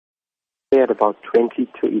At about 20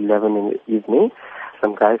 to 11 in the evening,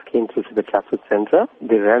 some guys came through to the Chatsworth Centre.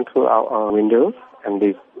 They ran through our windows and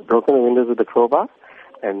they've broken the windows with a crowbar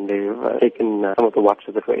and they've taken some of the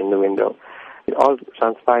watches that were in the window. It all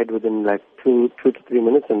transpired within like two to 3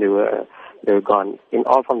 minutes and they were gone. In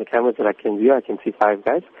all, from the cameras that I can view, I can see 5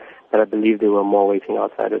 guys, but I believe there were more waiting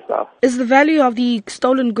outside as well. Is the value of the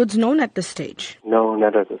stolen goods known at this stage? No,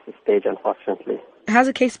 not at this stage, unfortunately. Has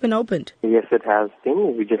a case been opened? Yes, it has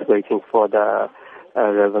been. We're just waiting for the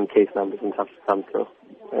relevant case numbers and stuff to come through.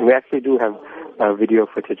 And we actually do have video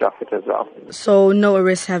footage of it as well. So no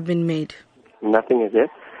arrests have been made? Nothing is yet.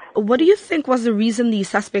 What do you think was the reason the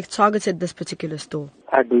suspect targeted this particular store?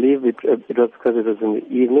 I believe it was because it was in the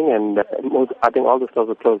evening and I think all the stores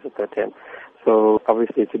were closed at that time. So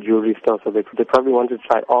obviously it's a jewellery store, so they probably wanted to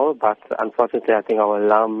try all, but unfortunately I think our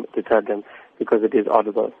alarm deterred them because it is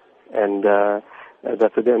audible. And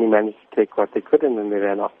that's why they only managed to take what they could and then they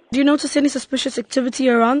ran off. Do you notice any suspicious activity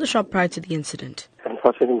around the shop prior to the incident?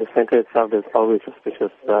 Unfortunately, in the centre itself, there's always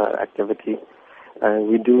suspicious activity.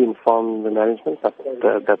 We do inform the management, but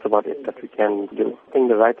that's about it that we can do. I think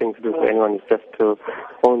the right thing to do for anyone is just to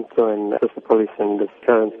phone through and assist the police in this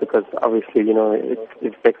occurrence because obviously,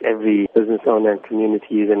 it affects every business owner and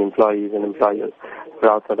communities and employees and employers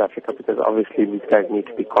throughout South Africa because obviously these guys need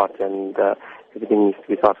to be caught and everything needs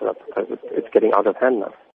to be sorted out because it's getting out of hand now.